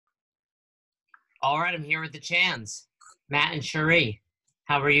All right, I'm here with the Chans, Matt and Cherie.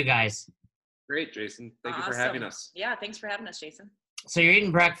 How are you guys? Great, Jason. Thank you for Awesome. having us. Yeah, thanks for having us, Jason. So you're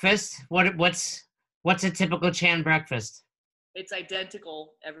eating breakfast. What's a typical Chan breakfast? It's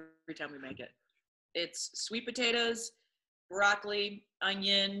identical every time we make it. It's sweet potatoes, broccoli,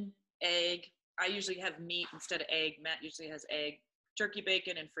 onion, egg. I usually have meat instead of egg. Matt usually has egg, turkey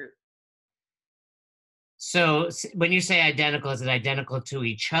bacon, and fruit. So when you say identical, is it identical to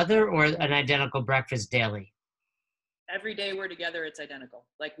each other or an identical breakfast daily? Every day we're together, it's identical.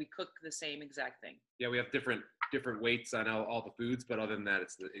 Like we cook the same exact thing. Yeah, we have different weights on all the foods, but other than that,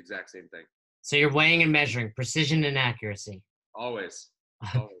 it's the exact same thing. So you're weighing and measuring, precision and accuracy. Always,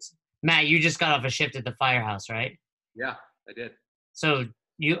 always. Matt, you just got off a shift at the firehouse, right? Yeah, I did. So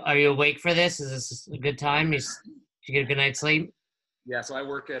are you awake for this? Is this a good time? Did you get a good night's sleep? Yeah, so I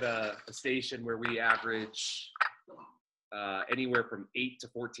work at a station where we average anywhere from 8 to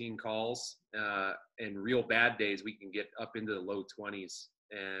 14 calls. And real bad days, we can get up into the low 20s.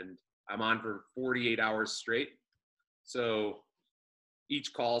 And I'm on for 48 hours straight. So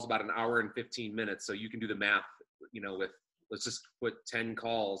each call is about an hour and 15 minutes. So you can do the math, with let's just put 10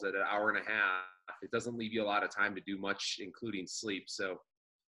 calls at an hour and a half. It doesn't leave you a lot of time to do much, including sleep. So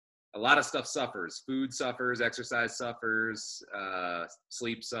a lot of stuff suffers. Food suffers, exercise suffers,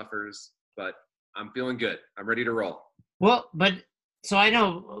 sleep suffers, but I'm feeling good. I'm ready to roll. Well, so I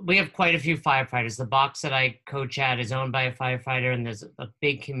know we have quite a few firefighters. The box that I coach at is owned by a firefighter, and there's a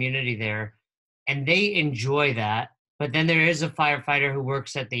big community there, and they enjoy that. But then there is a firefighter who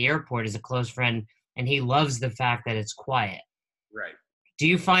works at the airport as a close friend, and he loves the fact that it's quiet. Right. Do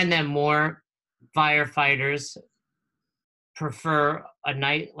you find that more firefighters prefer a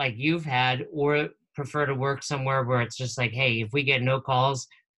night like you've had, or prefer to work somewhere where it's just like, hey, if we get no calls,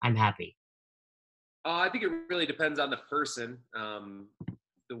 I'm happy? I think it really depends on the person.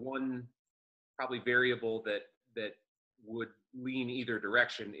 The one probably variable that would lean either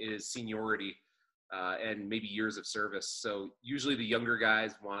direction is seniority and maybe years of service. So usually the younger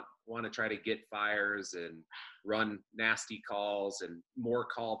guys want to try to get fires and run nasty calls, and more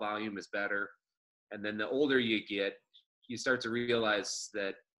call volume is better. And then the older you get, you start to realize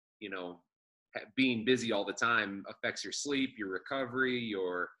that, being busy all the time affects your sleep, your recovery,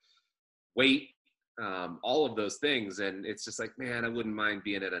 your weight, all of those things. And it's just like, man, I wouldn't mind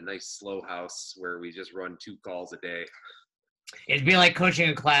being at a nice slow house where we just run 2 calls a day. It'd be like coaching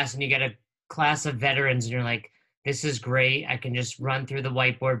a class and you get a class of veterans and you're like, this is great. I can just run through the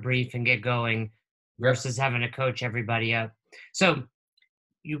whiteboard brief and get going versus having to coach everybody up. So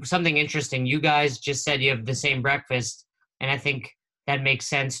something interesting. You guys just said you have the same breakfast. And I think that makes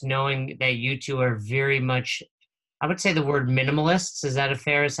sense knowing that you two are very much, I would say the word minimalists. Is that a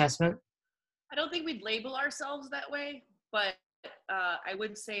fair assessment? I don't think we'd label ourselves that way, but I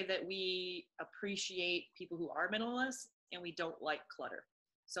would say that we appreciate people who are minimalists and we don't like clutter.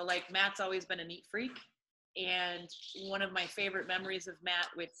 So like Matt's always been a neat freak. And one of my favorite memories of Matt,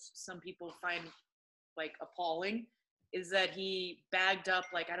 which some people find like appalling, is that he bagged up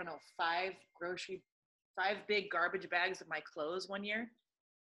like, I don't know, 5 big garbage bags of my clothes one year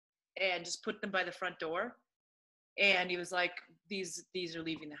and just put them by the front door. And he was like, these are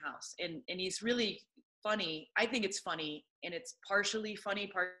leaving the house. And he's really funny. I think it's funny, and it's partially funny,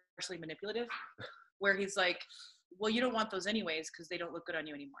 partially manipulative, where he's like, well, you don't want those anyways because they don't look good on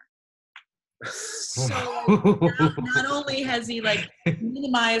you anymore. So not only has he like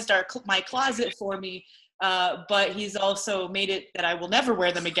minimized my closet for me, but he's also made it that I will never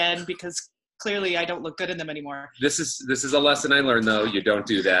wear them again because clearly I don't look good in them anymore. This is a lesson I learned, though. You don't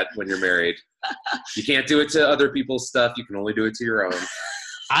do that when you're married. You can't do it to other people's stuff. You can only do it to your own.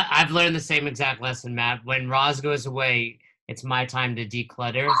 I've learned the same exact lesson, Matt. When Roz goes away, it's my time to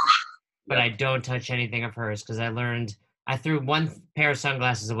declutter, but I don't touch anything of hers because I threw 1 pair of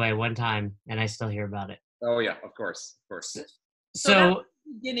sunglasses away one time, and I still hear about it. Oh, yeah, of course. So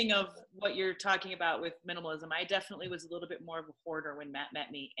the beginning of what you're talking about with minimalism, I definitely was a little bit more of a hoarder when Matt met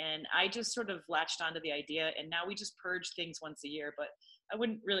me, and I just sort of latched onto the idea, and now we just purge things once a year, but I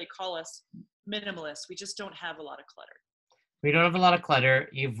wouldn't really call us minimalists. We just don't have a lot of clutter. We don't have a lot of clutter.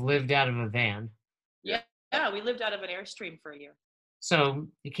 You've lived out of a van. Yeah, we lived out of an Airstream for a year. So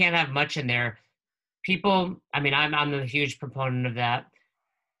you can't have much in there. People, I mean, I'm a huge proponent of that.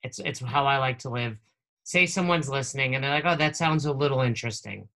 It's how I like to live. Say someone's listening and they're like, oh, that sounds a little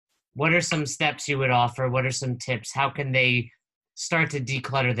interesting. What are some steps you would offer? What are some tips? How can they start to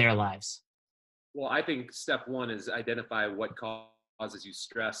declutter their lives? Well, I think step 1 is identify what causes you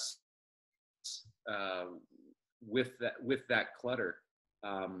stress with that clutter.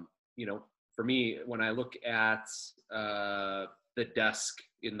 For me, when I look at the desk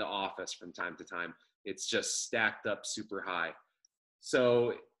in the office from time to time. It's just stacked up super high.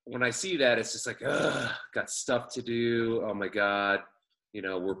 So when I see that, it's just like, ugh, got stuff to do. Oh my God.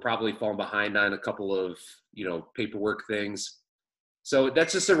 We're probably falling behind on a couple of, paperwork things. So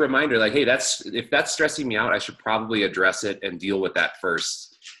that's just a reminder, like, hey, if that's stressing me out, I should probably address it and deal with that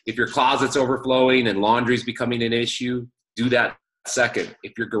first. If your closet's overflowing and laundry's becoming an issue, do that second.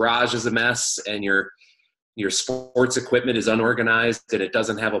 If your garage is a mess and your sports equipment is unorganized and it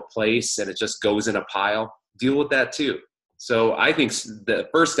doesn't have a place and it just goes in a pile, deal with that too. So I think the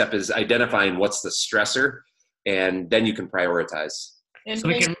first step is identifying what's the stressor, and then you can prioritize. And So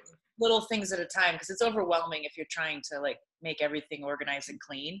we can, little things at a time, because it's overwhelming if you're trying to like make everything organized and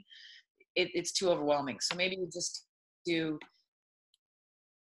clean. It's too overwhelming. So maybe you just do,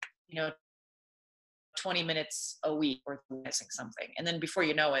 20 minutes a week or missing something. And then before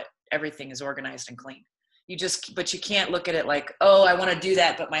you know it, everything is organized and clean. But you can't look at it like, oh, I want to do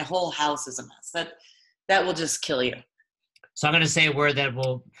that, but my whole house is a mess. That will just kill you. so I'm going to say a word that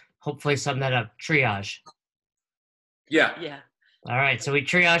will hopefully sum that up: triage. Yeah. Yeah. All right. So we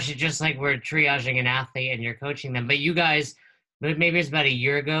triage it just like we're triaging an athlete and you're coaching them. But you guys, maybe it's about a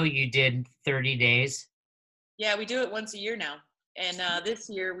year ago, you did 30 days. Yeah, we do it once a year now. And this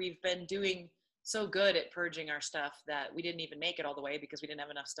year we've been doing so good at purging our stuff that we didn't even make it all the way because we didn't have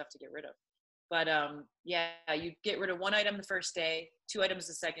enough stuff to get rid of. But yeah, you get rid of 1 item the first day, 2 items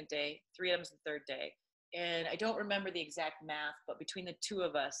the second day, 3 items the third day. And I don't remember the exact math, but between the two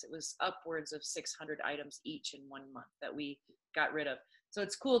of us, it was upwards of 600 items each in 1 month that we got rid of. So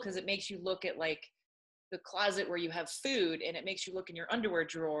it's cool because it makes you look at like the closet where you have food, and it makes you look in your underwear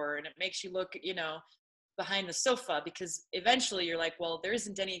drawer, and it makes you look, behind the sofa, because eventually you're like, well, there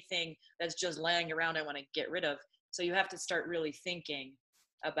isn't anything that's just laying around I want to get rid of. So you have to start really thinking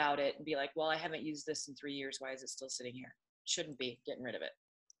about it and be like, well, I haven't used this in 3 years. Why is it still sitting here? Shouldn't be getting rid of it.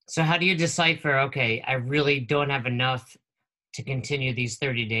 So how do you decipher, okay, I really don't have enough to continue these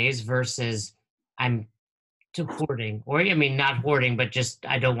 30 days versus I'm too hoarding, or I mean, not hoarding, but just,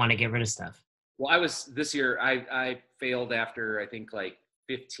 I don't want to get rid of stuff. Well, this year, I failed after, I think, like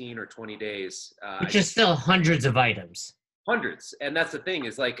 15 or 20 days. Which is still hundreds of items. Hundreds. And that's the thing,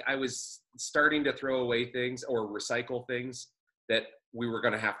 is like, I was starting to throw away things or recycle things that we were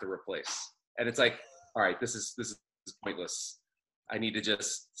going to have to replace. And it's like, all right, this is pointless. I need to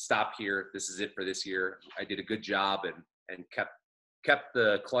just stop here. This is it for this year. I did a good job and kept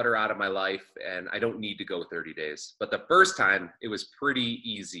the clutter out of my life, and I don't need to go 30 days. But the first time, it was pretty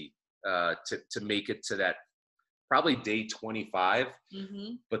easy to make it to that probably day 25.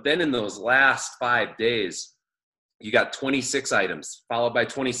 Mm-hmm. But then in those last 5 days, you got 26 items, followed by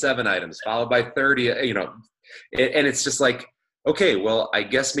 27 items, followed by 30, and it's just like, okay, well, I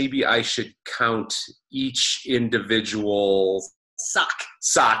guess maybe I should count each individual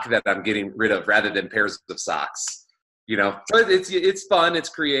sock that I'm getting rid of rather than pairs of socks. So it's fun, it's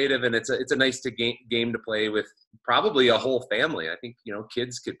creative, and it's a nice game to play with probably a whole family. I think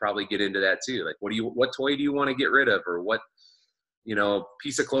kids could probably get into that too. Like, what toy do you want to get rid of, or what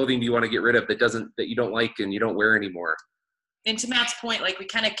piece of clothing do you want to get rid of that you don't like and you don't wear anymore? And to Matt's point, like, we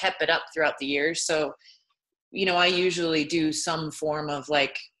kind of kept it up throughout the years. So I usually do some form of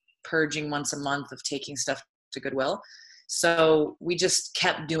like purging once a month of taking stuff to Goodwill. So we just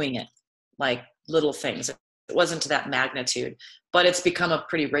kept doing it, like little things. It wasn't to that magnitude, but it's become a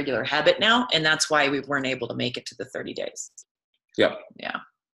pretty regular habit now. And that's why we weren't able to make it to the 30 days. Yeah. Yeah.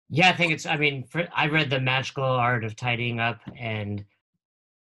 Yeah, I think I read The Magical Art of Tidying Up, and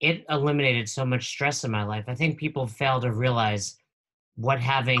it eliminated so much stress in my life. I think people fail to realize what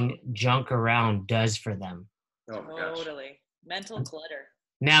having junk around does for them. Oh my gosh. Totally. Mental clutter.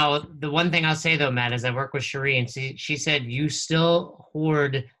 Now, the one thing I'll say though, Matt, is I work with Cherie, and she said you still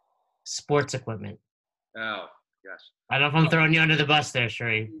hoard sports equipment. Oh gosh. I don't know if I'm throwing you under the bus there,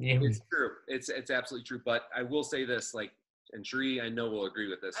 Cherie. It's true. It's absolutely true. But I will say this, like, and Cherie, I know will agree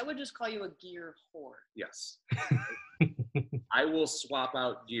with this. I would just call you a gear whore. Yes. I will swap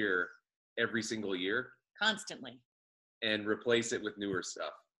out gear every single year. Constantly. And replace it with newer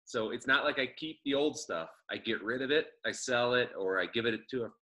stuff. So it's not like I keep the old stuff. I get rid of it, I sell it, or I give it to a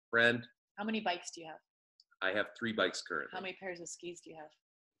friend. How many bikes do you have? I have 3 bikes currently. How many pairs of skis do you have?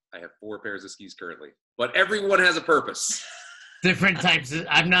 I have 4 pairs of skis currently. But everyone has a purpose. Different types.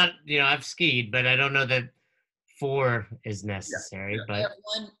 I'm not, I've skied, but I don't know that 4 is necessary. Yeah.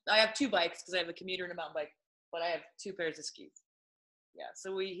 But I have 2 bikes because I have a commuter and a mountain bike, but I have 2 pairs of skis. Yeah,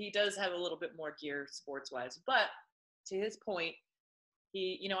 so he does have a little bit more gear sports-wise. But to his point,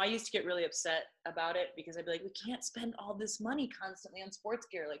 I used to get really upset about it because I'd be like, we can't spend all this money constantly on sports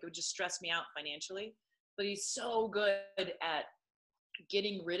gear. Like, it would just stress me out financially. But he's so good at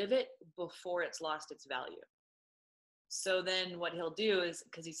getting rid of it before it's lost its value. So then what he'll do is,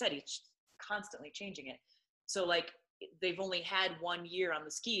 because he said he's constantly changing it. So like they've only had 1 year on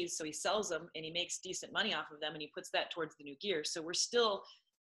the skis, so he sells them and he makes decent money off of them and he puts that towards the new gear. So we're still,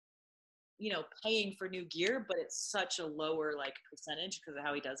 you know, paying for new gear, but it's such a lower like percentage because of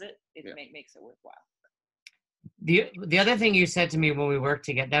how he does it. It makes it worthwhile. The other thing you said to me when we worked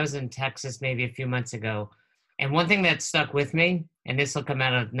together, that was in Texas maybe a few months ago. And one thing that stuck with me, and this will come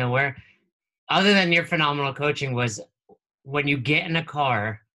out of nowhere, other than your phenomenal coaching, was when you get in a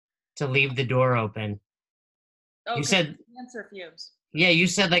car to leave the door open. Okay. You said cancer fumes. Yeah, you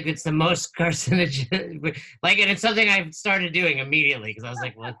said like it's the most carcinogen, like, and it's something I've started doing immediately because I was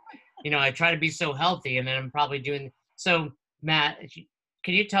like, well, you know, I try to be so healthy, and then I'm probably doing. So, Matt,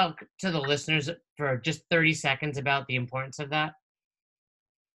 can you talk to the listeners for just 30 seconds about the importance of that?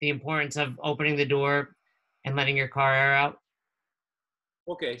 The importance of opening the door and letting your car air out?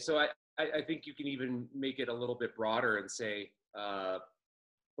 Okay, so I think you can even make it a little bit broader and say,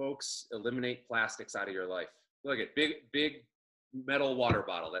 folks, eliminate plastics out of your life. Look at big metal water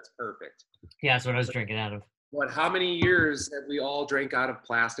bottle. That's perfect. Yeah, that's what I was drinking out of. But how many years have we all drank out of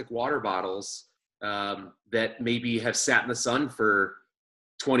plastic water bottles that maybe have sat in the sun for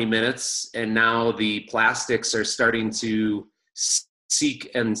 20 minutes, and now the plastics are starting to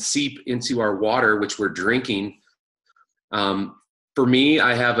seep into our water, which we're drinking. For me,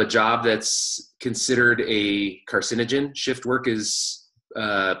 I have a job that's considered a carcinogen. Shift work is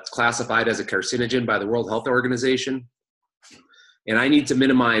classified as a carcinogen by the World Health Organization. And I need to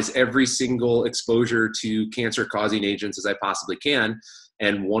minimize every single exposure to cancer-causing agents as I possibly can.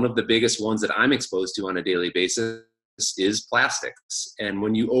 And one of the biggest ones that I'm exposed to on a daily basis is plastics. And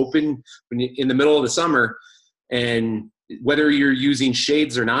when you in the middle of the summer, and whether you're using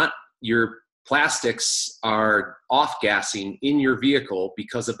shades or not, your plastics are off-gassing in your vehicle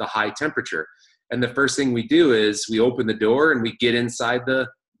because of the high temperature. And the first thing we do is we open the door and we get inside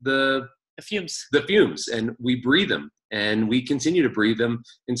the fumes, and we breathe them, and we continue to breathe them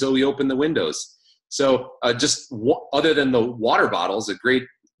until we open the windows. So other than the water bottles, a great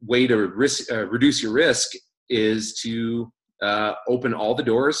way to reduce your risk is to open all the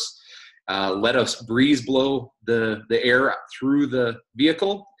doors, let a breeze blow the air through the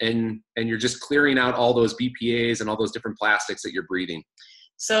vehicle, and you're just clearing out all those BPAs and all those different plastics that you're breathing.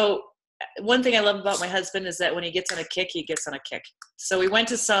 So one thing I love about my husband is that when he gets on a kick, he gets on a kick. So we went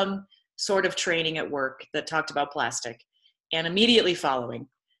to some sort of training at work that talked about plastic, and immediately following,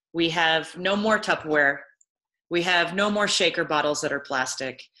 we have no more Tupperware. We have no more shaker bottles that are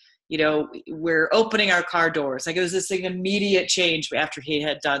plastic. You know, we're opening our car doors. Like, it was this immediate change after he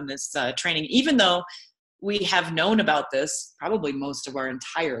had done this training, even though we have known about this probably most of our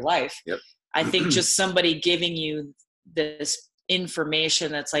entire life. Yep. I think just somebody giving you this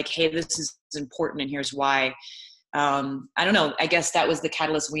information that's like, hey, this is important and here's why. I don't know. I guess that was the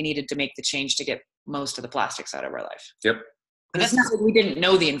catalyst we needed to make the change to get most of the plastics out of our life. Yep. It's not that we didn't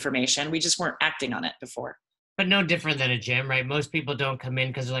know the information. We just weren't acting on it before. But no different than a gym, right? Most people don't come in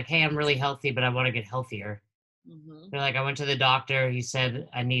because they're like, hey, I'm really healthy, but I want to get healthier. Mm-hmm. They're like, I went to the doctor. He said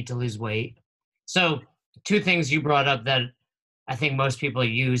I need to lose weight. So 2 things you brought up that I think most people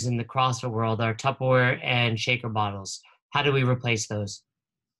use in the CrossFit world are Tupperware and shaker bottles. How do we replace those?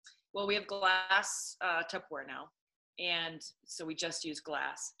 Well, we have glass Tupperware now. And so we just use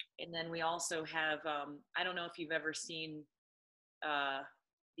glass. And then we also have, I don't know if you've ever seen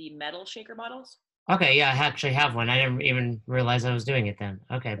the metal shaker bottles. Okay, yeah, I actually have one. I didn't even realize I was doing it then.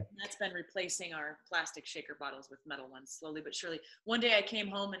 Okay. That's been replacing our plastic shaker bottles with metal ones, slowly but surely. One day I came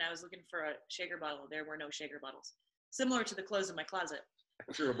home and I was looking for a shaker bottle. There were no shaker bottles. Similar to the clothes in my closet.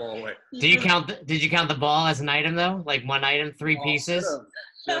 I threw a ball away. Did you count the ball as an item though? Like one item, 3 pieces?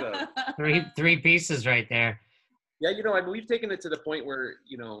 Should've. Three pieces right there. Yeah, you know, I mean, we've taken it to the point where,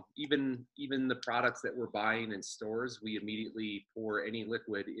 you know, even the products that we're buying in stores, we immediately pour any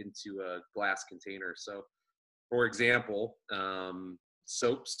liquid into a glass container. So, for example,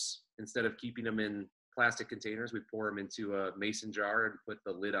 soaps, instead of keeping them in plastic containers, we pour them into a mason jar and put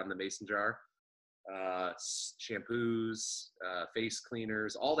the lid on the mason jar. Shampoos, face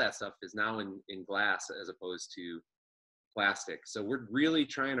cleaners, all that stuff is now in glass as opposed to plastic. So we're really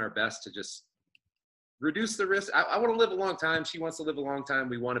trying our best to just reduce the risk. I want to live a long time. She wants to live a long time.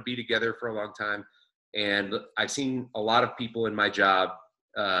 We want to be together for a long time. And I've seen a lot of people in my job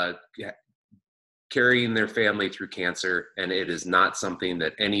carrying their family through cancer, and it is not something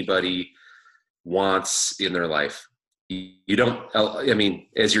that anybody wants in their life. You don't, I mean,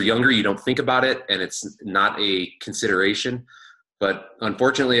 as you're younger, you don't think about it, and it's not a consideration. But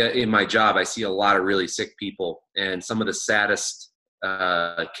unfortunately, in my job, I see a lot of really sick people, and some of the saddest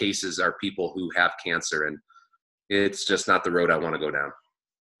cases are people who have cancer, and it's just not the road I want to go down.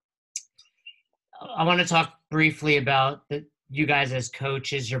 I want to talk briefly about you guys as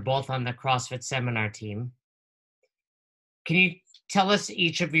coaches. You're both on the CrossFit seminar team. Can you tell us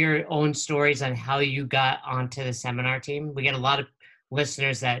each of your own stories on how you got onto the seminar team? We get a lot of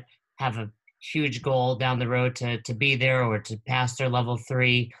listeners that have a huge goal down the road to be there or to pass their level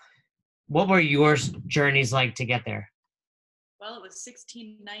 3. What were your journeys like to get there? Well, it was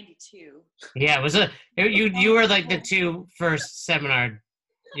 1692. Yeah, it was you were like the 2 first seminar,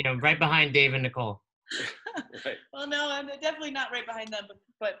 right behind Dave and Nicole. Right. Well, no, I'm definitely not right behind them,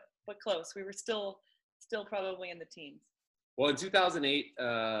 but close. We were still probably in the teens. Well, in 2008,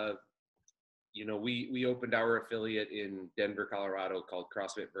 we opened our affiliate in Denver, Colorado, called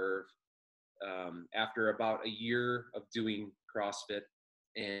CrossFit Verve. After about a year of doing CrossFit,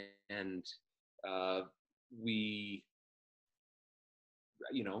 and we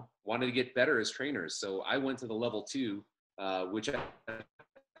wanted to get better as trainers. So I went to the level 2, which at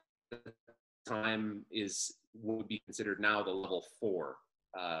the time would be considered now the level 4.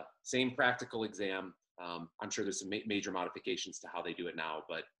 Same practical exam. I'm sure there's some major modifications to how they do it now,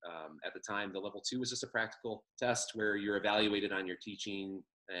 but at the time, the level 2 was just a practical test where you're evaluated on your teaching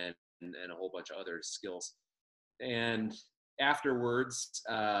and a whole bunch of other skills. And afterwards,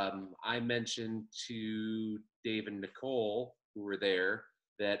 I mentioned to Dave and Nicole, who were there,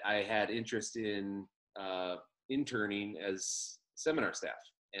 that I had interest in interning as seminar staff.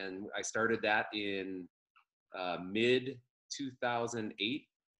 And I started that in mid 2008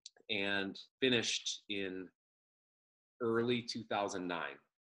 and finished in early 2009.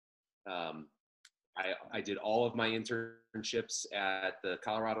 I did all of my internships at the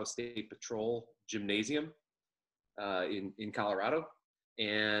Colorado State Patrol Gymnasium in Colorado.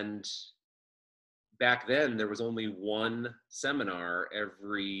 And back then there was only one seminar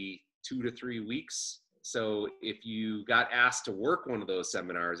every 2 to 3 weeks. So if you got asked to work one of those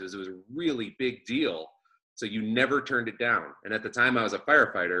seminars, it was a really big deal. So you never turned it down. And at the time I was a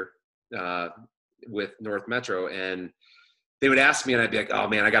firefighter with North Metro, and they would ask me and I'd be like, oh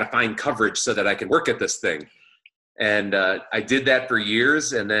man, I got to find coverage so that I can work at this thing. And I did that for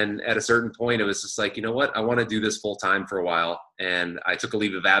years. And then at a certain point, it was just like, you know what, I want to do this full time for a while. And I took a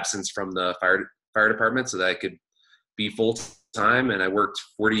leave of absence from the fire department so that I could be full time. And I worked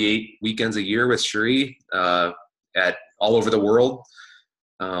 48 weekends a year with Cherie at all over the world.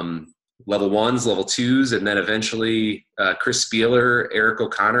 Level 1s, level 2s, and then eventually Chris Spieler, Eric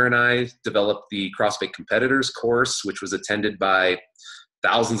O'Connor, and I developed the CrossFit Competitors course, which was attended by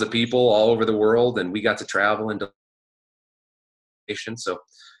thousands of people all over the world, and we got to travel and so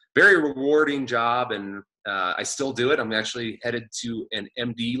very rewarding job, and I still do it. I'm actually headed to an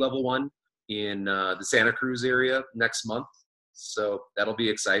MD level 1 in the Santa Cruz area next month, so that'll be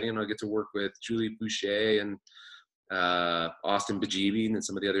exciting. I'll get to work with Julie Boucher and Austin Bajibi and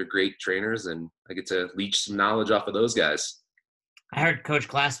some of the other great trainers, and I get to leech some knowledge off of those guys. I heard Coach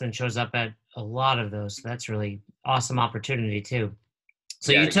Glassman shows up at a lot of those, so that's really awesome opportunity too.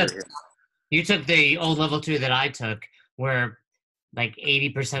 So yeah, you took the old level 2 that I took, where like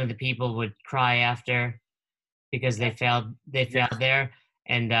 80% of the people would cry after because they failed there,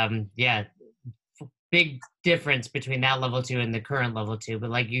 and big difference between that level 2 and the current level 2. But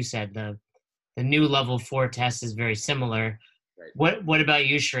like you said, the new level 4 test is very similar. Right. What about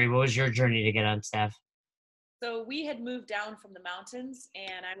you, Cherie? What was your journey to get on staff? So we had moved down from the mountains,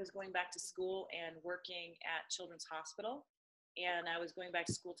 and I was going back to school and working at Children's Hospital, and I was going back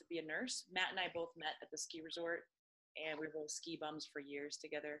to school to be a nurse. Matt and I both met at the ski resort, and we were both ski bums for years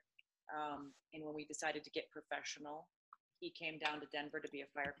together. And when we decided to get professional, he came down to Denver to be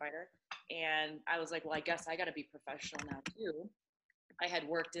a firefighter, and I was like, well, I guess I got to be professional now too. I had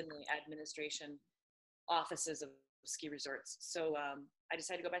worked in the administration offices of ski resorts. So I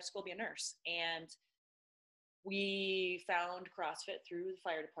decided to go back to school, be a nurse. And we found CrossFit through the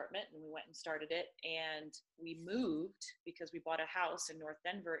fire department, and we went and started it. And we moved because we bought a house in North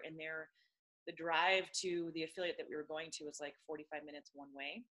Denver, and the drive to the affiliate that we were going to was like 45 minutes one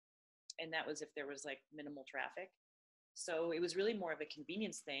way. And that was if there was like minimal traffic. So it was really more of a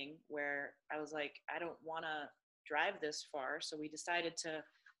convenience thing where I was like, I don't want to drive this far. So we decided to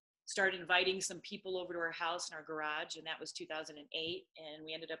start inviting some people over to our house in our garage, and that was 2008. And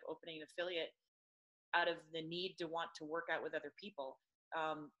we ended up opening an affiliate out of the need to want to work out with other people.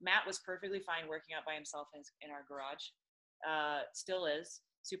 Matt was perfectly fine working out by himself in our garage, still is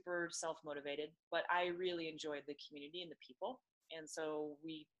super self-motivated, but I really enjoyed the community and the people. And so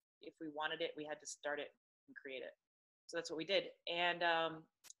if we wanted it, we had to start it and create it. So that's what we did. And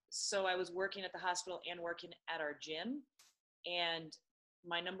so I was working at the hospital and working at our gym. And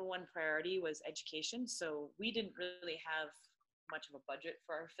my number one priority was education. So we didn't really have much of a budget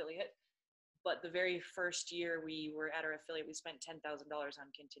for our affiliate. But the very first year we were at our affiliate, we spent $10,000 on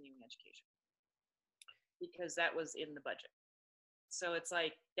continuing education because that was in the budget. So it's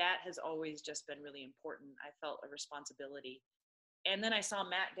like, that has always just been really important. I felt a responsibility. And then I saw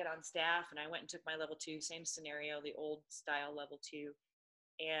Matt get on staff, and I went and took my level 2, same scenario, the old style level 2.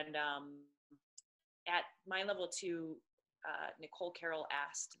 And at my level 2, Nicole Carroll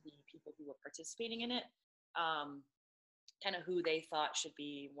asked the people who were participating in it kind of who they thought should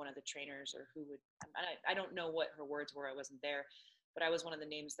be one of the trainers, or who would, I don't know what her words were, I wasn't there, but I was one of the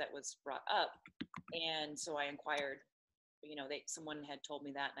names that was brought up. And so I inquired, someone had told me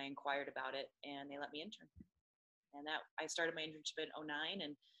that, and I inquired about it, and they let me intern. And that, I started my internship in 2009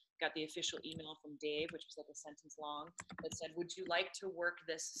 and got the official email from Dave, which was like a sentence long, that said, would you like to work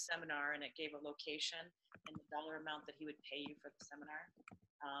this seminar? And it gave a location and the dollar amount that he would pay you for the seminar.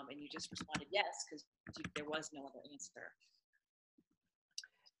 And you just responded yes, because there was no other answer.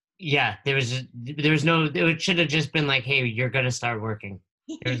 Yeah, there was no, it should have just been like, hey, you're going to start working.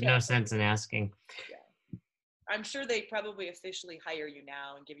 There's no sense in asking. Yeah. I'm sure they probably officially hire you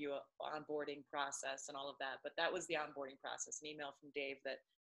now and give you an onboarding process and all of that. But that was the onboarding process, an email from Dave that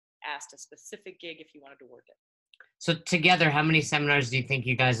asked a specific gig if you wanted to work it. So together, how many seminars do you think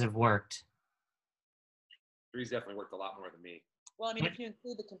you guys have worked? Drew's definitely worked a lot more than me. Well, I mean, if you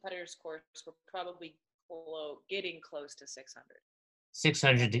include the competitors course, we're probably getting close to 600.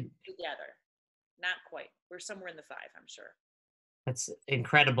 600 together. Not quite. We're somewhere in the 5, I'm sure. That's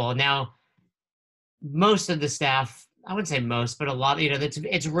incredible. Now, most of the staff, I wouldn't say most, but a lot,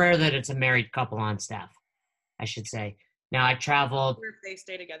 it's rare that it's a married couple on staff, I should say. Now, I traveled. If they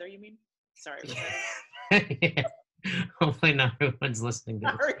stay together, you mean? Sorry. Yeah. Hopefully not everyone's listening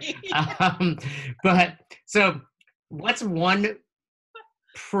to this. Sorry. But so what's one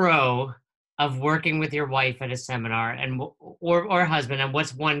pro of working with your wife at a seminar and or husband, and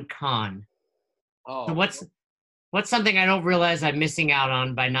what's one con? So what's something I don't realize I'm missing out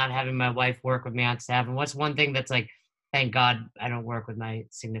on by not having my wife work with me on staff, and what's one thing that's like, thank God I don't work with my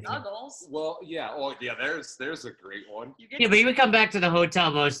significant. Snuggles. Well, yeah. Oh, yeah. There's a great one. Yeah, but you would come back to the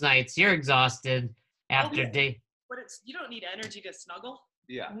hotel most nights. You're exhausted after day. But you don't need energy to snuggle.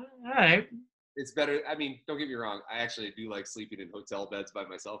 Yeah. All right. It's better. I mean, don't get me wrong. I actually do like sleeping in hotel beds by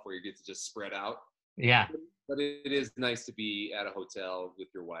myself, where you get to just spread out. Yeah. But it is nice to be at a hotel with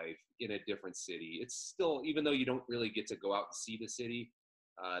your wife in a different city. It's still, even though you don't really get to go out and see the city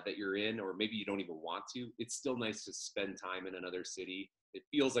that you're in, or maybe you don't even want to, it's still nice to spend time in another city. It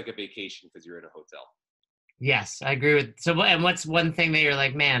feels like a vacation because you're in a hotel. Yes, I agree with. So, and what's one thing that you're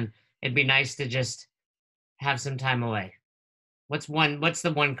like, man, it'd be nice to just have some time away? What's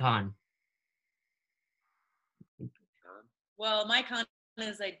the one con? Well, my con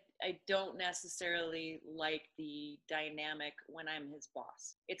is I don't necessarily like the dynamic when I'm his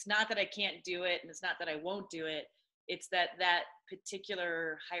boss. It's not that I can't do it, and it's not that I won't do it. It's that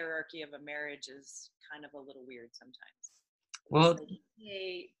particular hierarchy of a marriage is kind of a little weird sometimes. Well, like,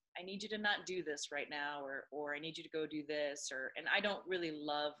 hey, I need you to not do this right now, or I need you to go do this, and I don't really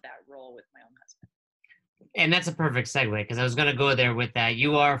love that role with my own husband. And that's a perfect segue, because I was going to go there with that.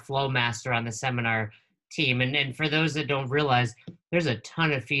 You are flow master on the seminar team. And for those that don't realize, there's a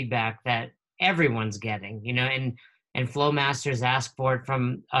ton of feedback that everyone's getting, and flow masters ask for it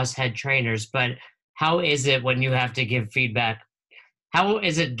from us head trainers. But how is it when you have to give feedback? How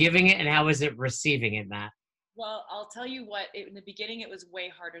is it giving it, and how is it receiving it, Matt? Well, I'll tell you what, in the beginning, it was way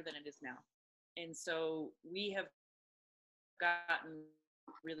harder than it is now. And so we have gotten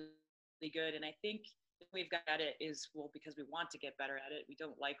really, really good. And I think we've got at it is, well, because we want to get better at it. We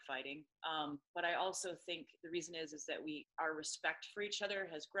don't like fighting. But I also think the reason is that our respect for each other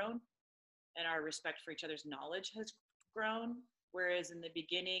has grown, and our respect for each other's knowledge has grown. Whereas in the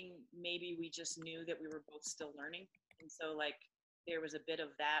beginning, maybe we just knew that we were both still learning. And so there was a bit of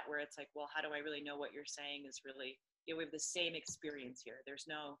that where it's like, well, how do I really know what you're saying is really, we have the same experience here. There's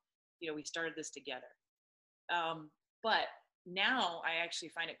no, we started this together. But now I actually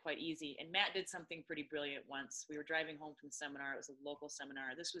find it quite easy. And Matt did something pretty brilliant once. We were driving home from the seminar. It was a local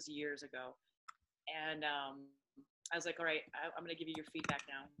seminar. This was years ago. And I was like, all right, I'm going to give you your feedback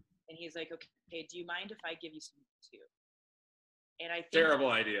now. And he's like, okay, do you mind if I give you some too? And I think,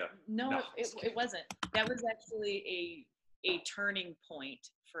 terrible idea. No, it wasn't. That was actually a turning point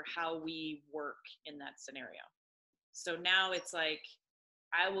for how we work in that scenario. So now it's like,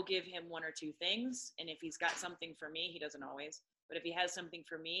 I will give him 1 or 2 things. And if he's got something for me, he doesn't always, but if he has something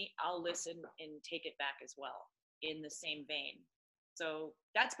for me, I'll listen and take it back as well in the same vein. So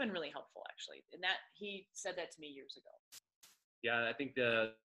that's been really helpful, actually. And that he said that to me years ago. Yeah, I think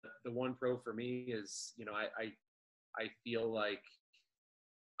the one pro for me is, I feel like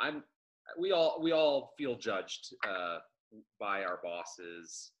I'm we all feel judged by our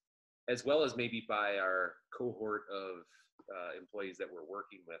bosses, as well as maybe by our cohort of employees that we're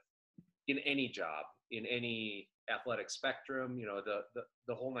working with in any job, in any athletic spectrum,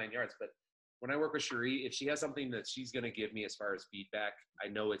 the whole 9 yards. But when I work with Cherie, if she has something that she's going to give me as far as feedback, I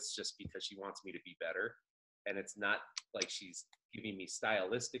know it's just because she wants me to be better, and it's not like she's giving me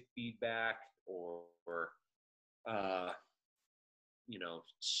stylistic feedback or uh,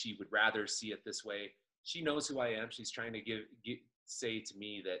 she would rather see it this way. She knows who I am. She's trying to say to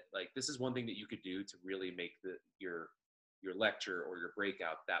me that, like, this is one thing that you could do to really make your lecture or your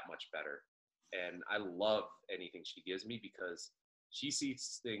breakout that much better. And I love anything she gives me because she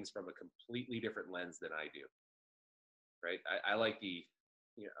sees things from a completely different lens than I do. Right? I like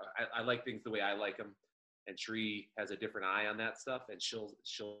I like things the way I like them, and Tree has a different eye on that stuff, and she'll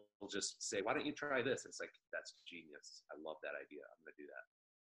just say, "Why don't you try this?" And it's like, that's genius. I love that idea. I'm gonna do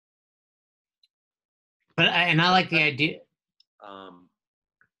And I like the idea. that.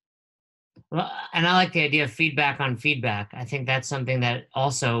 Well, and I like the idea of feedback on feedback. I think that's something that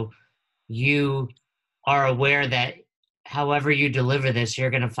also you are aware that however you deliver this, you're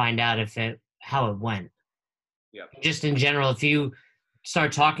going to find out how it went. Yeah. Just in general, if you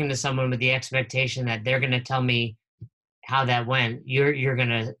start talking to someone with the expectation that they're going to tell me how that went, you're going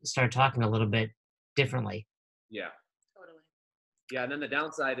to start talking a little bit differently. Yeah. Totally. Yeah, and then the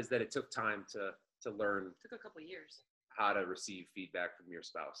downside is that it took time to learn. It took a couple years. How to receive feedback from your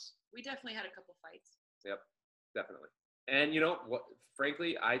spouse. We definitely had a couple fights. Yep, definitely. And what?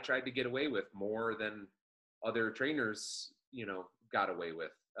 Frankly, I tried to get away with more than other trainers, got away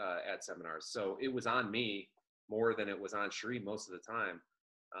with at seminars. So it was on me more than it was on Cherie most of the time.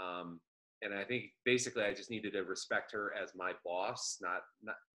 And I think basically I just needed to respect her as my boss, not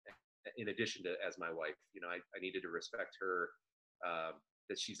in addition to as my wife. I needed to respect her.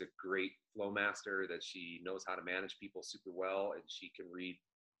 That she's a great flow master, that she knows how to manage people super well, and she can read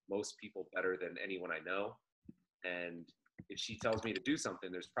most people better than anyone I know. And if she tells me to do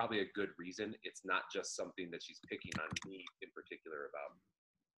something, there's probably a good reason. It's not just something that she's picking on me in particular about.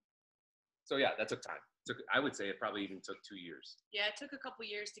 So yeah, that took time. I would say it probably even took 2 years. Yeah, it took a couple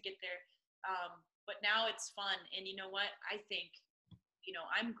years to get there. But now it's fun. And you know what? I think,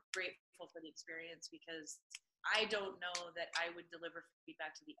 I'm grateful for the experience because I don't know that I would deliver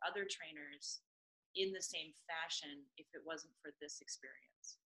feedback to the other trainers in the same fashion if it wasn't for this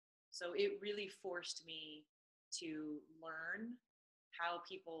experience. So it really forced me to learn how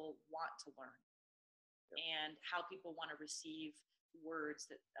people want to learn and how people want to receive words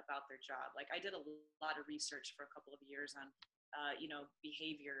about their job. Like I did a lot of research for a couple of years on,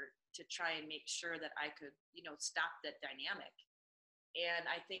 behavior to try and make sure that I could, stop that dynamic. And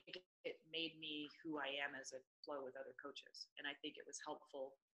I think it made me who I am as a flow with other coaches. And I think it was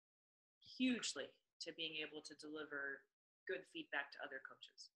helpful hugely to being able to deliver good feedback to other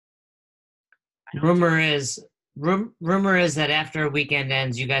coaches. Rumor is that after a weekend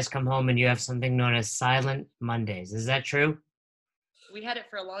ends, you guys come home and you have something known as Silent Mondays. Is that true? We had it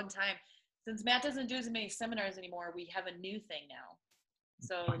for a long time. Since Matt doesn't do as many seminars anymore, we have a new thing now.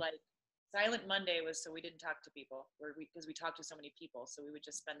 So like Silent Monday was so we didn't talk to people, because we talked to so many people, so we would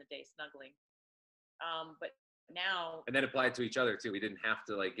just spend the day snuggling. But now, and that applied to each other too. We didn't have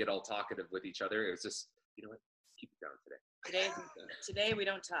to like get all talkative with each other. It was just, keep it down today. Today we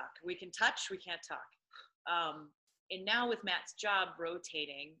don't talk. We can touch, we can't talk. And now with Matt's job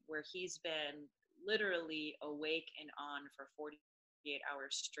rotating, where he's been literally awake and on for 48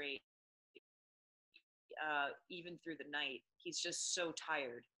 hours straight, even through the night, he's just so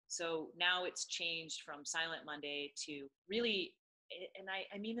tired. So now it's changed from Silent Monday to really, and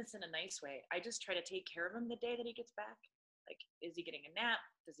I mean this in a nice way, I just try to take care of him the day that he gets back. Like, is he getting a nap?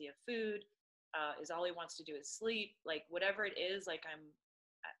 Does he have food? Is all he wants to do is sleep? Like, whatever it is, like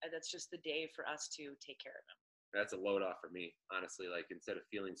that's just the day for us to take care of him. That's a load off for me, honestly. Like, instead of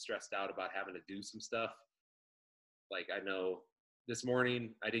feeling stressed out about having to do some stuff, like I know this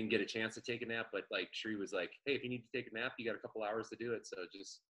morning I didn't get a chance to take a nap, but like Cherie was like, "Hey, if you need to take a nap, you got a couple hours to do it. So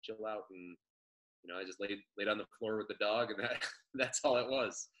just chill out." And I just laid on the floor with the dog, and that's all it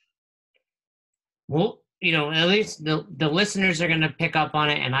was. Well, at least the listeners are going to pick up on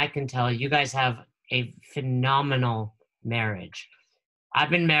it, and I can tell you guys have a phenomenal marriage. I've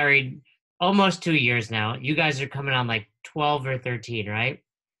been married almost 2 years now. You guys are coming on like 12 or 13, right?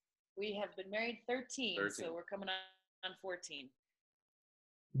 We have been married 13. So we're coming on 14.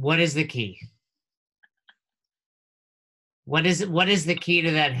 What is the key? What is the key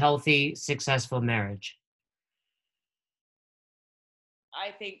to that healthy, successful marriage?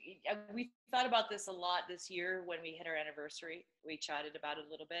 I think we thought about this a lot this year when we hit our anniversary. We chatted about it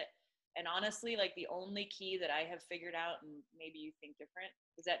a little bit. And honestly, like the only key that I have figured out, and maybe you think different,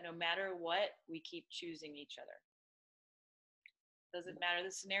 is that no matter what, we keep choosing each other. Doesn't matter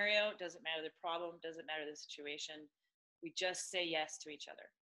the scenario, doesn't matter the problem, doesn't matter the situation. We just say yes to each other.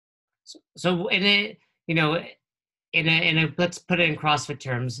 So in a, you know, in a, let's put it in CrossFit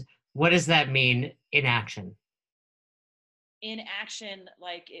terms, what does that mean in action? In action,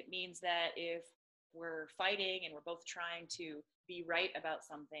 like it means that if we're fighting and we're both trying to be right about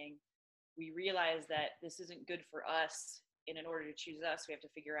something, we realize that this isn't good for us. And in order to choose us, we have to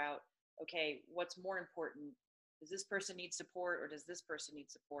figure out, okay, what's more important? Does this person need support or does this person need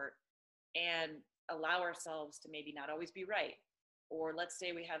support? And allow ourselves to maybe not always be right. Or let's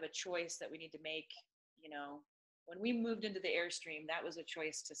say we have a choice that we need to make, you know, when we moved into the Airstream, that was a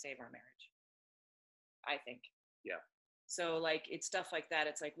choice to save our marriage, I think. Yeah. So like, it's stuff like that.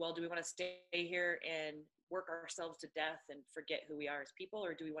 It's like, well, do we want to stay here and work ourselves to death and forget who we are as people?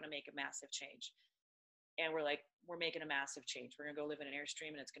 Or do we want to make a massive change? And we're like, we're making a massive change. We're going to go live in an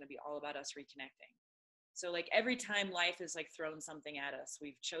Airstream and it's going to be all about us reconnecting. So like every time life is like thrown something at us,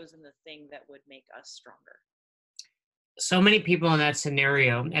 we've chosen the thing that would make us stronger. So many people in that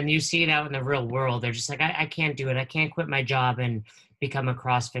scenario, and you see it out in the real world, they're just like, I can't do it. I can't quit my job and become a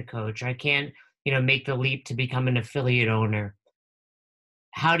CrossFit coach. I can't, make the leap to become an affiliate owner.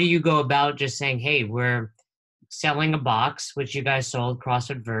 How do you go about just saying, hey, we're selling a box, which you guys sold,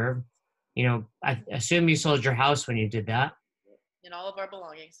 CrossFit Verve. I assume you sold your house when you did that. And all of our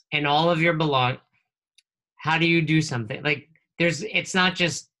belongings. And all of your How do you do something? Like it's not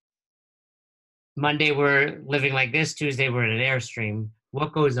just Monday we're living like this, Tuesday we're in an Airstream.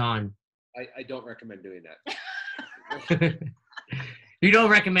 What goes on? I don't recommend doing that. You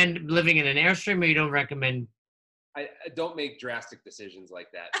don't recommend living in an Airstream, or you don't recommend? I don't make drastic decisions like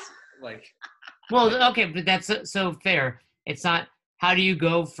that. Well, okay, but that's so fair. It's not. How do you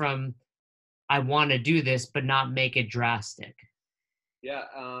go from I want to do this, but not make it drastic? Yeah,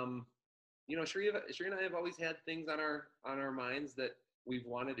 Sheree and I have always had things on our minds that we've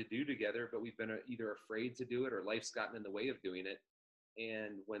wanted to do together, but we've been either afraid to do it or life's gotten in the way of doing it.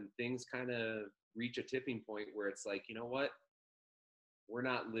 And when things kind of reach a tipping point where it's like, you know what, we're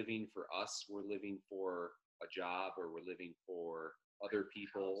not living for us, we're living for a job, or we're living for other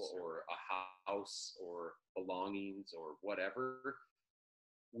people or a house or belongings or whatever.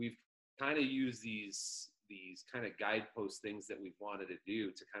 We've kind of used these kind of guidepost things that we've wanted to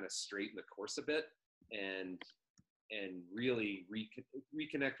do to kind of straighten the course a bit and really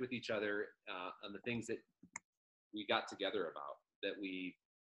reconnect with each other on the things that we got together about, that we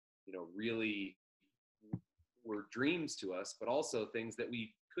really were dreams to us, but also things that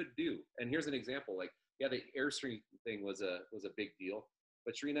we could do. And here's an example. Like, yeah, the Airstream thing was a big deal,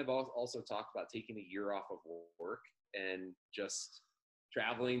 but Sheree and I've also talked about taking a year off of work and just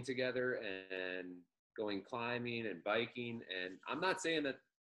traveling together and going climbing and biking. And I'm not saying that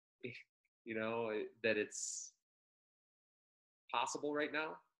that it's possible right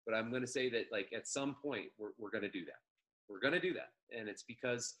now, but I'm going to say that, like, at some point we're going to do that. We're going to do that. And it's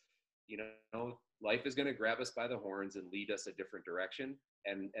because, life is going to grab us by the horns and lead us a different direction.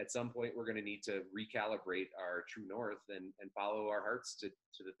 And at some point we're going to need to recalibrate our true north and follow our hearts to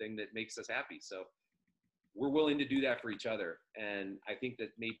the thing that makes us happy. So we're willing to do that for each other. And I think that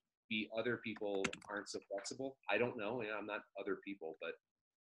maybe other people aren't so flexible. I don't know. I'm not other people, but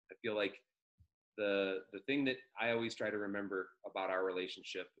I feel like the thing that I always try to remember about our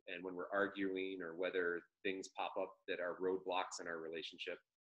relationship, and when we're arguing or whether things pop up that are roadblocks in our relationship,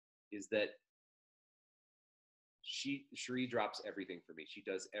 is that Sheree drops everything for me. She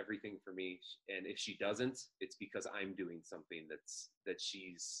does everything for me. And if she doesn't, it's because I'm doing something that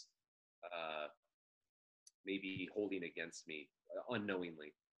she's maybe holding against me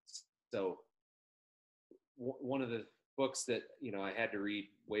unknowingly. So one of the books that I had to read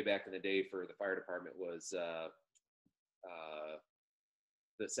way back in the day for the fire department was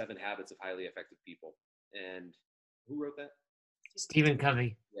The 7 Habits of Highly Effective People. And who wrote that? Stephen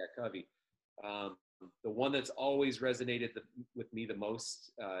Covey. Yeah, Covey. The one that's always resonated with me the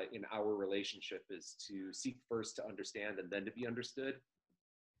most in our relationship is to seek first to understand and then to be understood.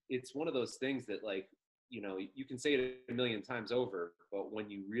 It's one of those things that, like, you can say it a million times over, but when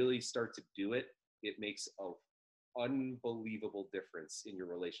you really start to do it, it makes an unbelievable difference in your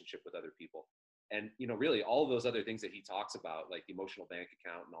relationship with other people. And, really all of those other things that he talks about, like the emotional bank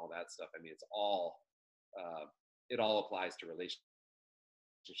account and all that stuff, I mean, it's all, it all applies to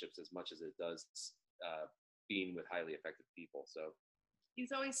relationships as much as it does being with highly effective people. So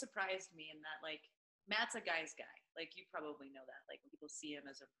he's always surprised me in that, like, Matt's a guy's guy. Like, you probably know that. Like, when people see him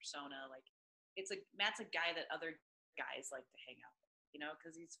as a persona, like, Matt's a guy that other guys like to hang out with, you know,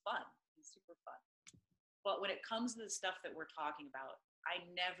 because he's fun. He's super fun. But when it comes to the stuff that we're talking about, I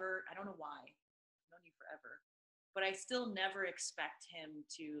don't know why, I've known you forever, but I still never expect him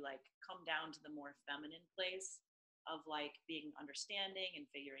to like come down to the more feminine place of like being understanding and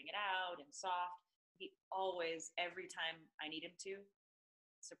figuring it out and soft. He always, every time I need him to,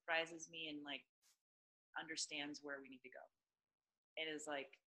 surprises me and like understands where we need to go. It is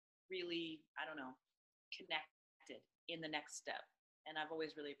like really, I don't know, connected in the next step. And I've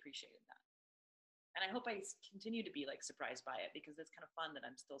always really appreciated that. And I hope I continue to be like surprised by it, because it's kind of fun that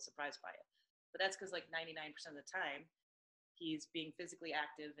I'm still surprised by it. But that's because like 99% of the time, he's being physically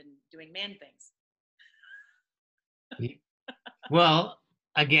active and doing man things. Well,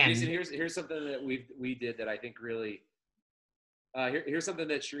 again, Jason, here's something that we did that I think really. Here's something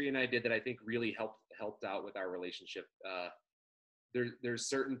that Sheree and I did that I think really helped out with our relationship. There's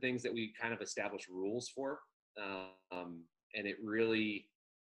certain things that we kind of established rules for, and it really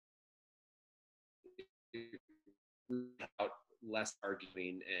out less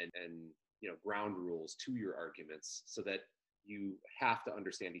arguing and ground rules to your arguments, so that you have to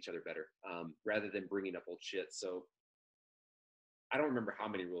understand each other better, rather than bringing up old shit. So I don't remember how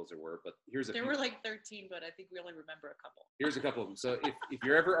many rules there were, but there were like 13, but I think we only remember a couple. Here's a couple of them. So if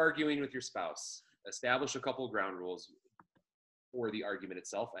you're ever arguing with your spouse, establish a couple of ground rules for the argument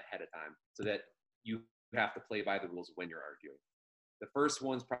itself ahead of time, so that you have to play by the rules when you're arguing. The first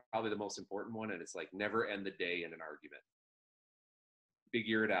one's probably the most important one, and it's like never end the day in an argument.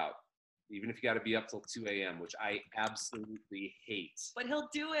 Figure it out. Even if you got to be up till 2 a.m., which I absolutely hate. But he'll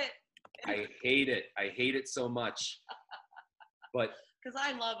do it. I hate it. I hate it so much. But because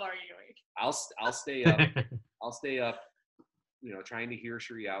I love arguing. I'll stay up. I'll stay up, trying to hear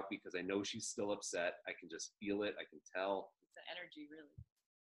Sheree out, because I know she's still upset. I can just feel it. I can tell. It's the energy, really.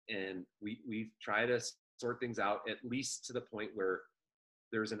 And we try to sort things out, at least to the point where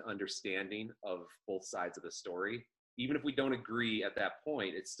there's an understanding of both sides of the story. Even if we don't agree at that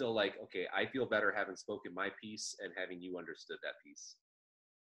point, it's still like, okay, I feel better having spoken my piece and having you understood that piece.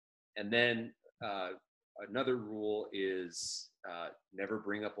 And then another rule is never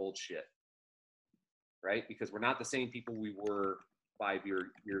bring up old shit, right? Because we're not the same people we were 5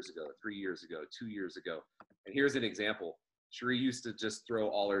 years ago, 3 years ago, 2 years ago. And here's an example. Sheree used to just throw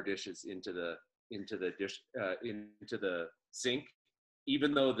all her dishes into the sink,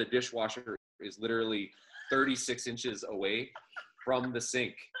 even though the dishwasher is literally 36 inches away from the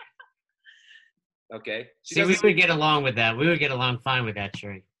sink. Okay. See, we would get along with that. We would get along fine with that,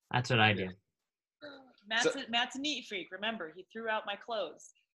 Sheree. That's what I do. Matt's a neat freak. Remember, he threw out my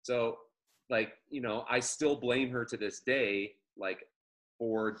clothes. So, I still blame her to this day,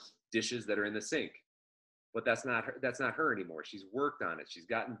 for dishes that are in the sink. But that's not her anymore. She's worked on it. She's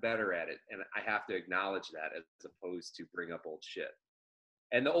gotten better at it. And I have to acknowledge that, as opposed to bring up old shit.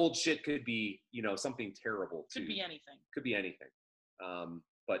 And the old shit could be, something terrible too. Could be anything.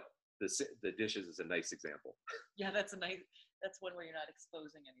 But the dishes is a nice example. Yeah, that's one where you're not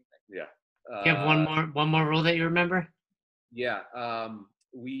exposing anything. Yeah. You have one more rule that you remember? Yeah.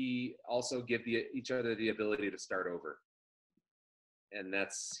 We also give each other the ability to start over. And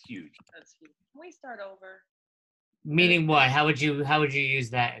that's huge. That's huge. Can we start over? Meaning what? How would you use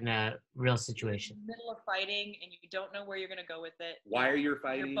that in a real situation? Middle of fighting, and you don't know where you're going to go with it. Why are you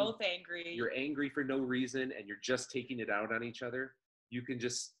fighting? You're both angry. You're angry for no reason, and you're just taking it out on each other. You can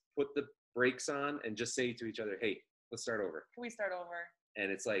just put the brakes on and just say to each other, "Hey, let's start over." Can we start over?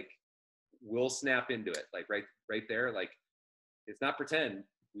 And it's like, we'll snap into it, right there. It's not pretend.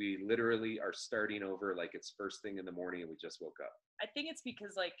 We literally are starting over, like it's first thing in the morning and we just woke up. I think it's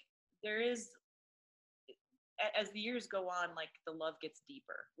because there is, as the years go on, the love gets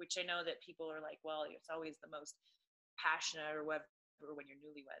deeper, which I know that people are like, well, it's always the most passionate or whatever when you're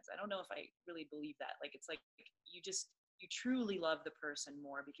newlyweds. I don't know if I really believe that. It's like you truly love the person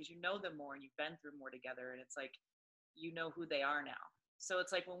more because you know them more and you've been through more together, and it's like you know who they are now. So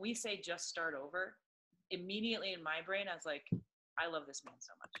it's like when we say just start over, immediately in my brain I was like, I love this man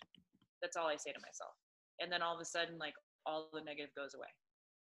so much. That's all I say to myself. And then all of a sudden, all the negative goes away.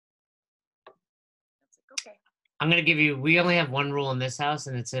 It's like, okay. I'm going to give you, we only have one rule in this house,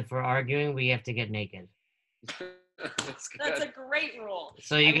 and it's if we're arguing, we have to get naked. That's a great rule.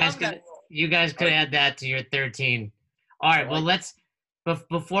 So you guys could add that to your 13. All right, well,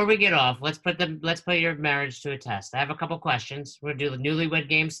 before we get off, let's put your marriage to a test. I have a couple questions. We're going to do the newlywed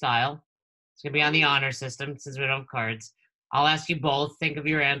game style. It's going to be on the honor system since we don't have cards. I'll ask you both, think of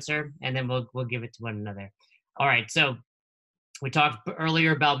your answer, and then we'll give it to one another. All right, so we talked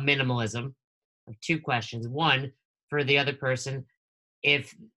earlier about minimalism. have two questions. One, for the other person,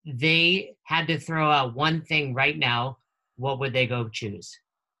 if they had to throw out one thing right now, what would they go choose?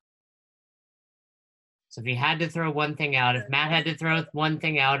 So if you had to throw one thing out, if Matt had to throw one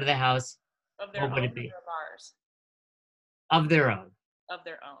thing out of the house, Of their what would own it be? or of ours? Of their own. Of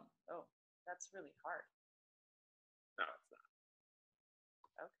their own. Oh, that's really hard. No, it's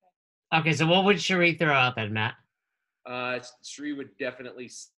Okay. Okay, so what would Cherie throw out then, Matt? not. Sheree would definitely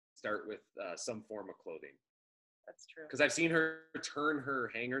start with some form of clothing. That's true. Because I've seen her turn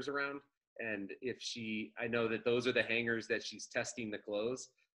her hangers around, and I know that those are the hangers that she's testing the clothes,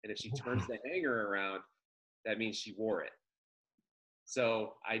 and if she turns the hanger around, that means she wore it.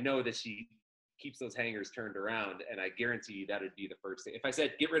 So I know that she keeps those hangers turned around, and I guarantee you that would be the first thing. If I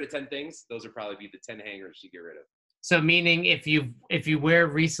said get rid of 10 things, those would probably be the 10 hangers she'd get rid of. So meaning if you wear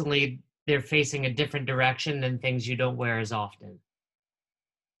recently, they're facing a different direction than things you don't wear as often.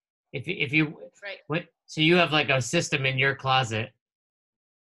 If you Right. what? So you have like a system in your closet.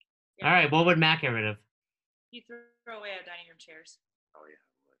 Yeah. All right, what would Matt get rid of? You throw away our dining room chairs. Oh yeah.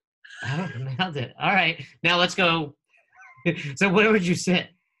 Oh, nailed it. All right, now let's go. So where would you sit?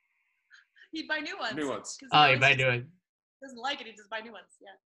 He'd buy new ones. New ones. 'Cause he Oh, you always might just do it. doesn't like it. He just buy new ones.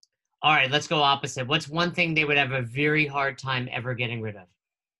 Yeah. All right, let's go opposite. What's one thing they would have a very hard time ever getting rid of?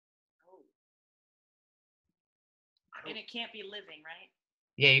 Oh. And it can't be living, right?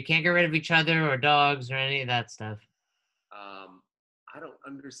 Yeah, you can't get rid of each other or dogs or any of that stuff. I don't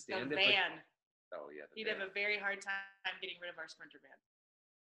understand The it. van. But, oh yeah. He'd have a very hard time getting rid of our Sprinter van.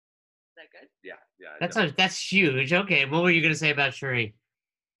 Is that good? Yeah. That's huge. Okay, what were you gonna say about Cherie?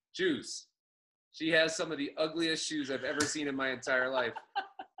 Shoes. She has some of the ugliest shoes I've ever seen in my entire life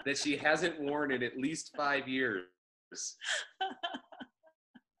that she hasn't worn in at least 5 years.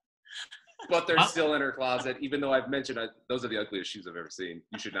 But they're still in her closet, even though I've mentioned those are the ugliest shoes I've ever seen.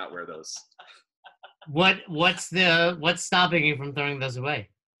 You should not wear those. What's stopping you from throwing those away?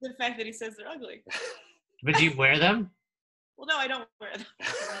 The fact that he says they're ugly. But do you wear them? Well, no, I don't wear them.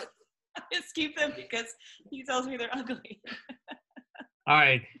 I just keep them because he tells me they're ugly. All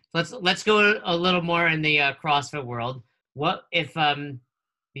right, let's go a little more in the CrossFit world. What if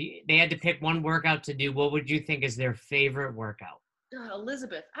they had to pick one workout to do? What would you think is their favorite workout?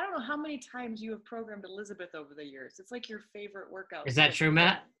 Elizabeth. I don't know how many times you have programmed Elizabeth over the years. It's like your favorite workout. Is that true,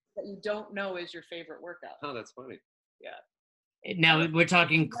 Matt? That you don't know is your favorite workout. Oh, that's funny. Now we're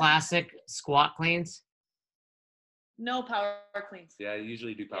talking classic squat cleans. No power cleans. Yeah, I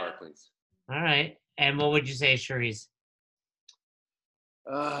usually do power Yeah. cleans. All right, and what would you say, Cherie's?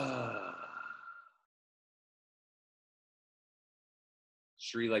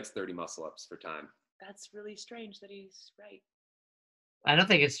 Sheree likes 30 muscle ups for time. That's really strange that he's right. I don't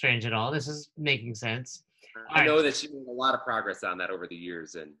think it's strange at all. This is making sense. I know that she made a lot of progress on that over the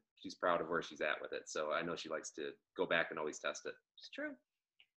years, and she's proud of where she's at with it. So I know she likes to go back and always test it. It's true.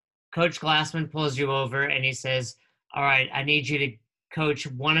 Coach Glassman pulls you over and he says, all right, I need you to coach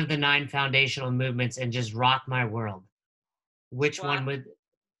one of the 9 foundational movements and just rock my world. Which Squat. one would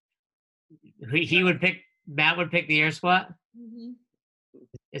he would pick? Matt would pick the air squat. Mm-hmm.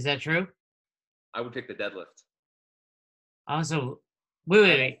 Is that true? I would pick the deadlift. Also,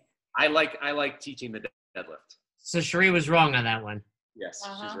 wait. I like teaching the deadlift. So Cherie was wrong on that one. Yes,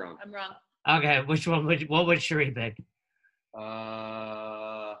 she's wrong. I'm wrong. Okay, what would Cherie pick?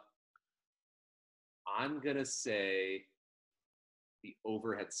 I'm gonna say the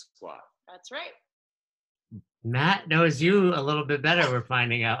overhead squat. That's right. Matt knows you a little bit better, we're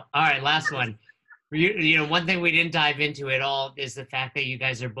finding out. All right, last one. You know, one thing we didn't dive into at all is the fact that you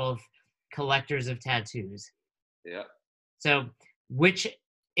guys are both collectors of tattoos. Yeah. So which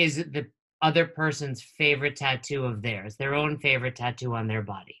is the other person's favorite tattoo of theirs, their own favorite tattoo on their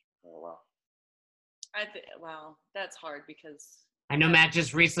body? Oh wow. Wow, that's hard because. I know Matt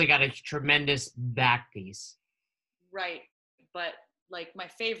just recently got a tremendous back piece. Right, but like my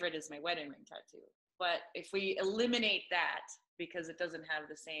favorite is my wedding ring tattoo. But if we eliminate that because it doesn't have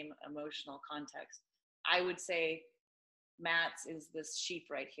the same emotional context, I would say Matt's is this sheep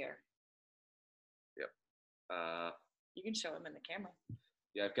right here. Yep. You can show him in the camera.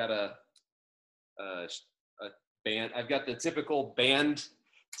 Yeah, I've got a band. I've got the typical band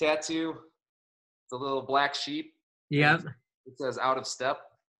tattoo. It's a little black sheep. Yep. It says "out of step."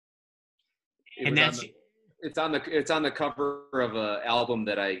 And that's it's on the cover of an album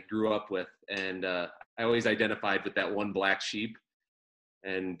that I grew up with, and I always identified with that one black sheep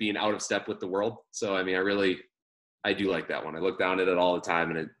and being out of step with the world. So I mean, I do like that one. I look down at it all the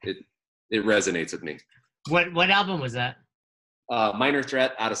time, and it resonates with me. What album was that? Minor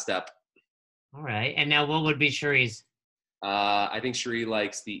Threat, Out of Step. All right. And now what would be Cherie's? I think Sheree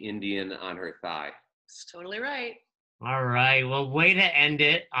likes the Indian on her thigh. That's totally right. All right. Well, way to end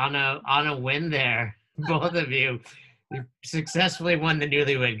it on a win there, both of you. You successfully won the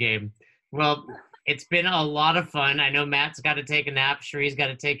Newlywed Game. Well, it's been a lot of fun. I know Matt's got to take a nap. Sheree's got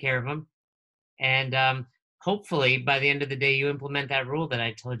to take care of him. And hopefully by the end of the day, you implement that rule that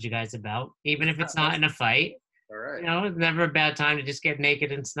I told you guys about, even if it's not in a fight. All right. You know, it's never a bad time to just get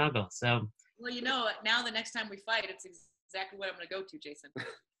naked and snuggle. So, Well, you know, now the next time we fight, it's exactly what I'm going to go to, Jason.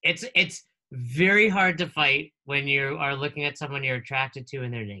 it's very hard to fight when you are looking at someone you're attracted to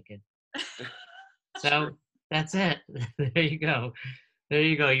and they're naked. So that's it. There you go. There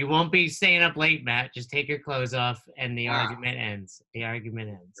you go. You won't be staying up late, Matt. Just take your clothes off and the argument ends. The argument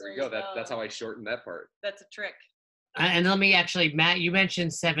ends. There you go. That's how I shortened that part. That's a trick. And let me actually, Matt, you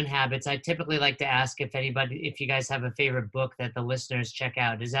mentioned 7 Habits. I typically like to ask if you guys have a favorite book that the listeners check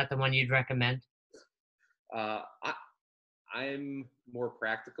out. Is that the one you'd recommend? I'm more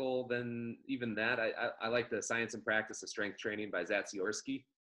practical than even that. I like the Science and Practice of Strength Training by Zatsiorsky.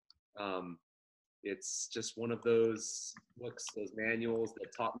 It's just one of those books, those manuals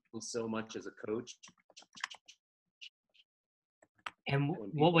that taught me so much as a coach. And When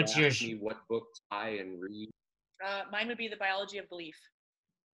what people was yours? ask me what book to buy and read? Mine would be The Biology of Belief.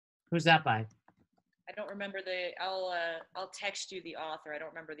 Who's that by? I don't remember I'll text you the author. I don't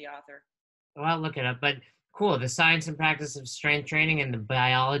remember the author. Well, I'll look it up. But cool, The Science and Practice of Strength Training and The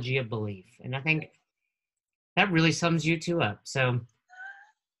Biology of Belief. And I think that really sums you two up. So,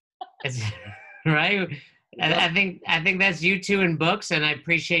 it's, right? I think that's you two in books, and I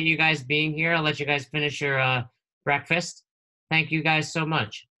appreciate you guys being here. I'll let you guys finish your breakfast. Thank you guys so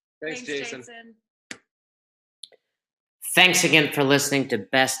much. Thanks, Jason. Thanks again for listening to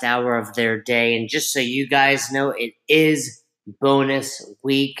Best Hour of Their Day. And just so you guys know, it is bonus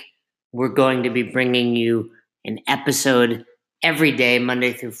week. We're going to be bringing you an episode every day,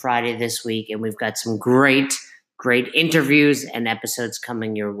 Monday through Friday this week. And we've got some great interviews and episodes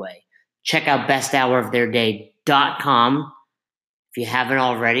coming your way. Check out besthouroftheirday.com if you haven't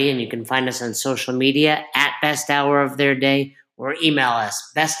already. And you can find us on social media at Best Hour of Their Day, or email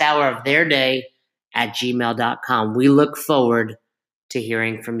us besthouroftheirday@gmail.com. We look forward to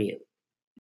hearing from you.